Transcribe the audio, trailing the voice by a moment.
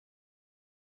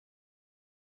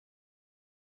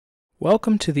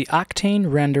Welcome to the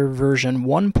Octane Render version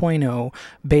 1.0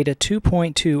 beta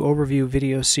 2.2 overview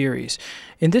video series.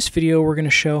 In this video we're going to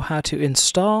show how to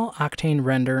install Octane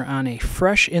Render on a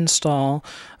fresh install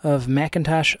of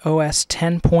Macintosh OS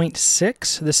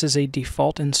 10.6. This is a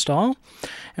default install,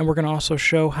 and we're going to also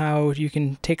show how you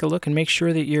can take a look and make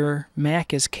sure that your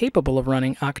Mac is capable of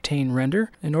running Octane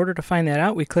Render. In order to find that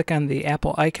out, we click on the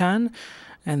Apple icon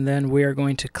and then we are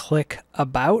going to click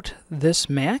About this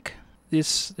Mac. It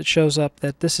shows up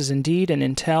that this is indeed an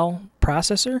Intel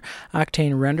processor.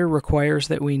 Octane Render requires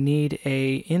that we need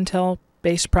a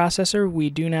Intel-based processor. We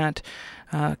do not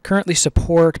currently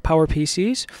support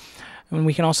PowerPCs. And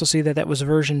we can also see that that was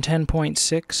version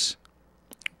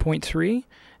 10.6.3.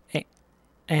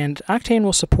 And Octane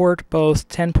will support both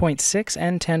 10.6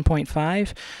 and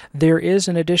 10.5. There is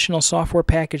an additional software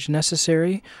package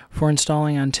necessary for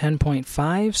installing on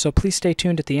 10.5, so please stay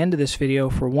tuned at the end of this video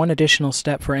for one additional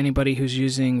step for anybody who's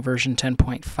using version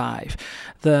 10.5.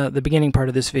 The beginning part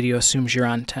of this video assumes you're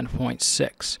on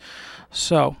 10.6.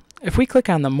 So if we click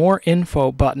on the More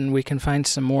Info button, we can find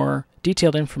some more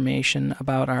detailed information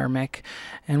about our Mac.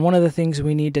 And one of the things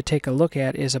we need to take a look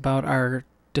at is about our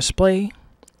display.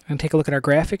 And take a look at our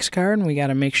graphics card, and we got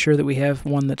to make sure that we have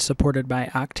one that's supported by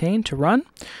Octane to run.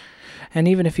 And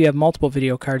even if you have multiple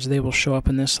video cards, they will show up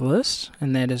in this list,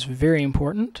 and that is very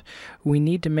important. We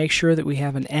need to make sure that we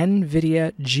have an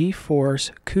NVIDIA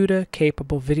GeForce CUDA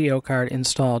capable video card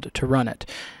installed to run it.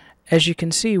 As you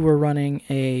can see, we're running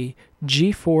a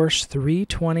GeForce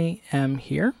 320M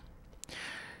here,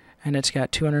 and it's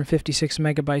got 256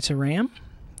 megabytes of RAM.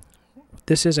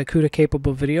 This is a CUDA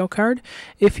capable video card.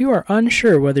 If you are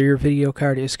unsure whether your video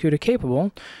card is CUDA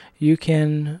capable, you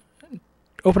can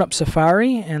open up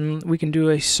Safari and we can do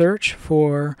a search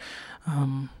for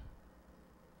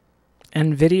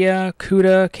NVIDIA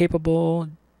CUDA capable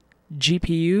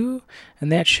GPU,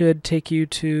 and that should take you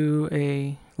to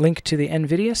a link to the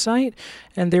NVIDIA site,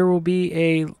 and there will be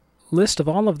a list of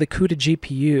all of the CUDA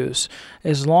GPUs.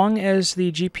 As long as the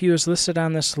GPU is listed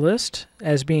on this list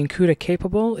as being CUDA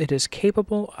capable, it is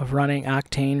capable of running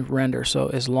Octane Render. So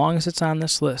as long as it's on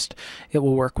this list, it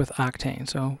will work with Octane.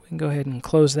 So we can go ahead and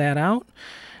close that out,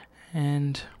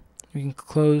 and we can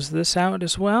close this out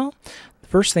as well. The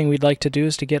first thing we'd like to do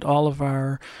is to get all of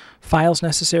our files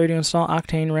necessary to install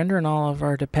Octane Render and all of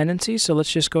our dependencies. So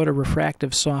let's just go to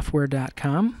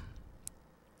refractivesoftware.com.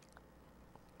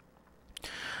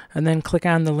 and then click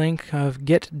on the link of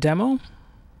Get Demo.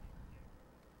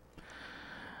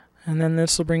 And then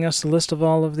this will bring us the list of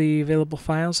all of the available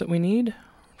files that we need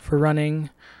for running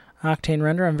Octane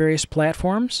Render on various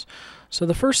platforms. So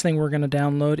the first thing we're going to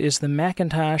download is the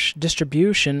Macintosh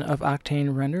distribution of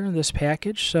Octane Render, this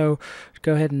package. So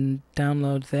go ahead and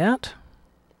download that.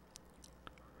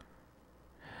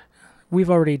 We've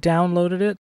already downloaded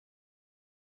it.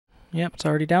 Yep, it's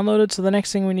already downloaded. So the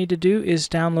next thing we need to do is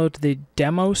download the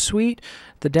demo suite.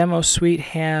 The demo suite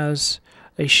has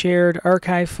a shared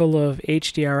archive full of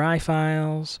HDRI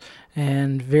files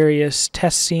and various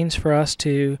test scenes for us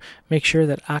to make sure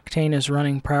that Octane is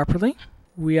running properly.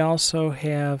 We also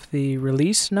have the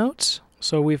release notes.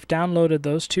 So we've downloaded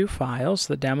those two files,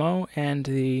 the demo and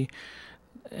the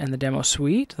demo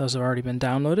suite. Those have already been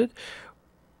downloaded.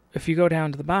 If you go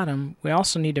down to the bottom, we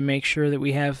also need to make sure that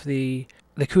we have the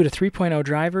Cuda 3.0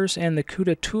 drivers and the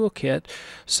Cuda Toolkit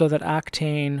so that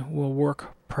Octane will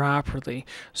work properly.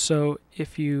 So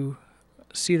if you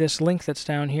see this link that's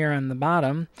down here on the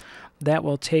bottom, that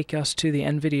will take us to the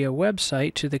NVIDIA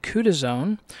website, to the Cuda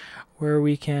Zone, where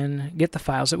we can get the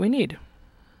files that we need.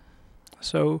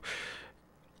 So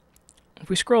if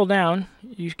we scroll down,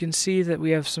 you can see that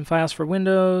we have some files for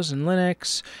Windows and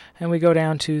Linux, and we go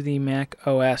down to the Mac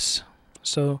OS.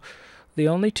 So the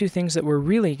only two things that we're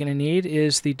really going to need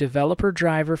is the developer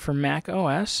driver for Mac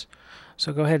OS.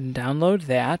 So go ahead and download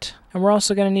that. And we're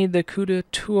also going to need the Cuda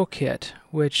Toolkit,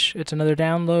 which it's another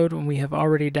download when we have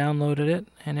already downloaded it,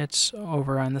 and it's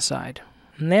over on the side.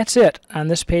 And that's it on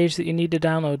this page that you need to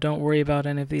download. Don't worry about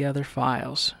any of the other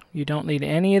files. You don't need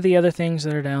any of the other things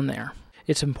that are down there.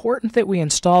 It's important that we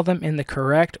install them in the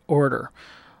correct order.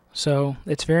 So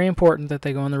it's very important that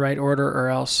they go in the right order, or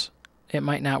else it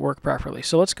might not work properly.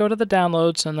 So let's go to the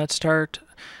downloads and let's start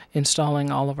installing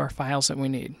all of our files that we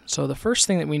need. So the first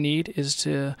thing that we need is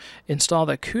to install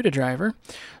the Cuda driver.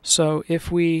 So if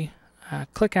we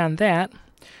click on that,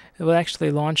 it will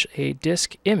actually launch a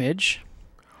disk image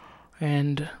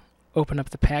and open up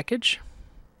the package.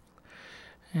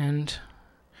 And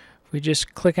if we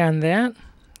just click on that,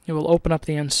 it will open up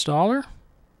the installer.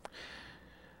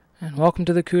 And welcome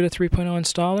to the Cuda 3.0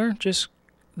 installer.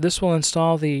 This will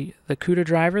install the Cuda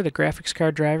driver, the graphics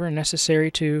card driver necessary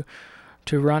to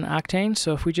to run Octane.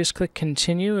 So if we just click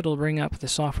continue, it'll bring up the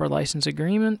software license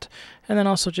agreement, and then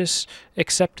also just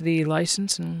accept the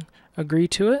license and agree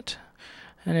to it.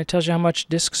 And it tells you how much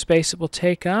disk space it will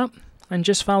take up. And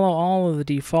just follow all of the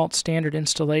default standard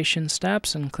installation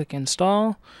steps and click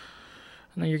install.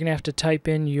 And then you're going to have to type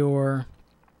in your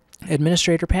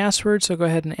administrator password, so go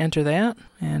ahead and enter that.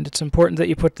 And it's important that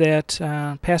you put that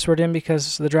password in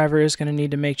because the driver is going to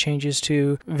need to make changes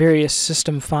to various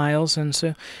system files. And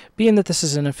so being that this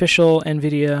is an official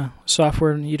NVIDIA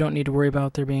software, you don't need to worry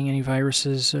about there being any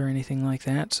viruses or anything like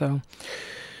that. So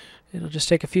it'll just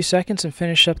take a few seconds and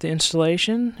finish up the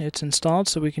installation. It's installed,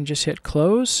 so we can just hit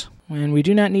close. And we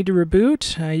do not need to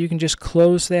reboot. You can just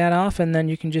close that off, and then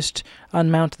you can just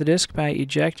unmount the disk by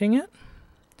ejecting it.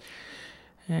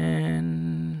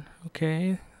 And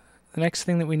okay, the next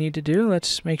thing that we need to do,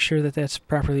 let's make sure that that's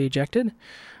properly ejected.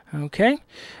 Okay,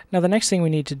 now the next thing we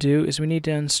need to do is we need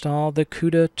to install the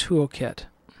Cuda Toolkit.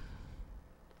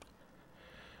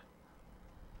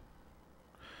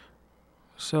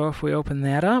 So if we open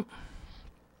that up,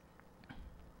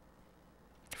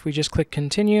 if we just click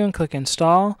continue and click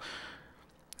install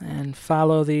and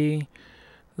follow the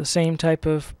same type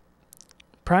of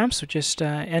prompts, so just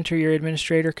enter your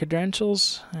administrator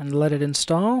credentials and let it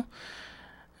install,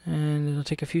 and it'll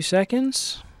take a few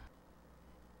seconds.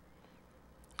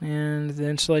 And the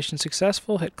installation is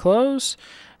successful. Hit close.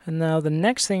 And now the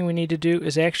next thing we need to do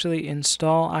is actually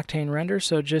install Octane Render.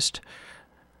 So just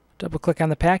double click on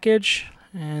the package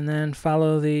and then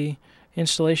follow the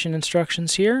installation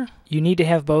instructions here. You need to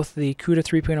have both the Cuda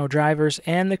 3.0 drivers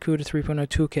and the Cuda 3.0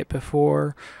 toolkit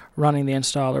before running the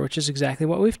installer, which is exactly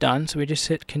what we've done. So we just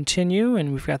hit continue,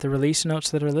 and we've got the release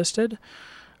notes that are listed.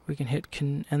 We can hit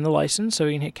and the license, so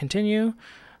we can hit continue,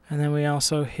 and then we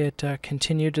also hit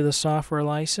continue to the software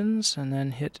license, and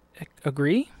then hit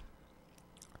agree.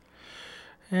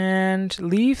 And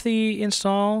leave the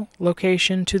install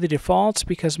location to the defaults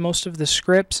because most of the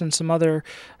scripts and some other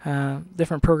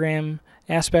different program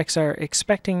aspects are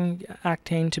expecting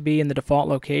Octane to be in the default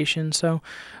location. So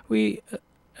we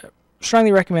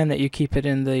strongly recommend that you keep it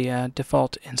in the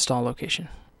default install location.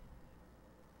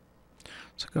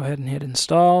 So go ahead and hit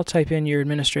install, type in your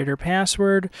administrator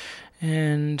password,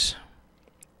 and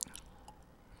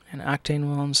Octane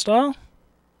will install.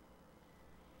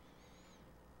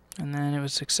 And then it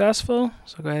was successful,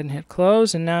 so go ahead and hit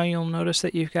close, and now you'll notice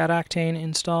that you've got Octane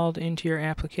installed into your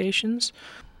applications.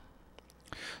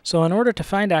 So in order to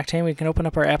find Octane, we can open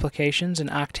up our applications, and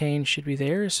Octane should be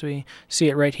there, so we see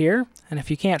it right here. And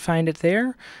if you can't find it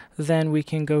there, then we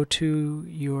can go to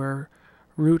your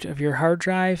root of your hard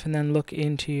drive and then look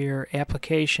into your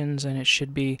applications, and it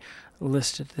should be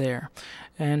listed there.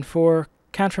 And for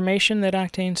confirmation that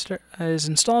Octane is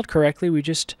installed correctly, we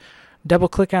just double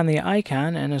click on the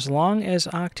icon, and as long as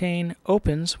Octane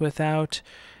opens without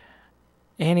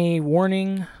any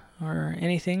warning or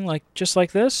anything, just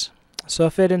like this, so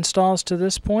if it installs to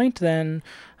this point, then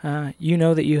you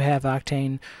know that you have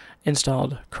Octane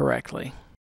installed correctly.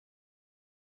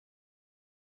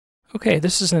 Okay,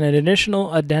 this is an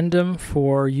additional addendum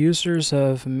for users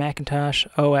of Macintosh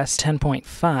OS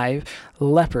 10.5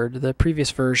 Leopard, the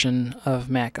previous version of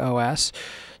Mac OS.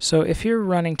 So if you're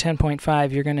running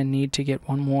 10.5, you're going to need to get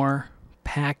one more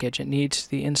package. It needs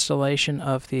the installation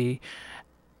of the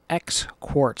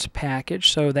Xquartz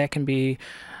package, so that can be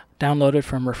downloaded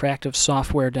from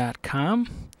refractivesoftware.com.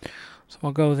 So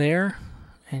we'll go there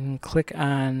and click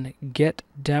on Get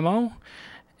Demo.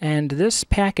 And this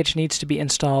package needs to be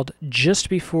installed just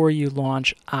before you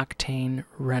launch Octane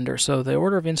Render. So the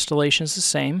order of installation is the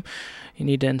same. You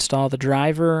need to install the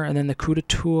driver and then the Cuda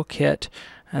Toolkit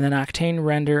and then Octane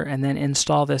Render and then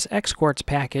install this Xquartz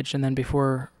package and then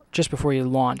just before you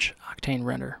launch Octane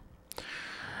Render.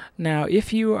 Now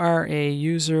if you are a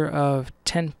user of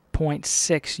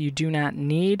 10.6, you do not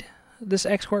need this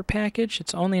Xquartz package.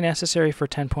 It's only necessary for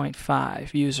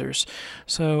 10.5 users.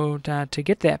 So to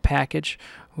get that package,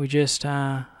 we just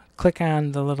click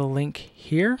on the little link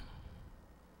here,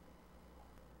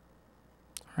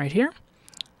 right here,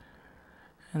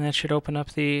 and that should open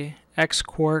up the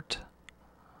Xquartz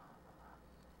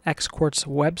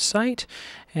website.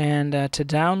 And to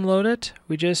download it,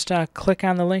 we just click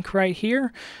on the link right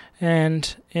here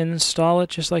and install it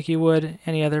just like you would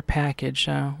any other package.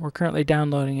 We're currently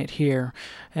downloading it here.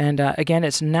 And again,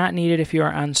 it's not needed if you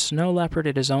are on Snow Leopard.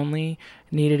 It is only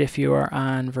needed if you are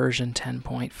on version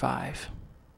 10.5.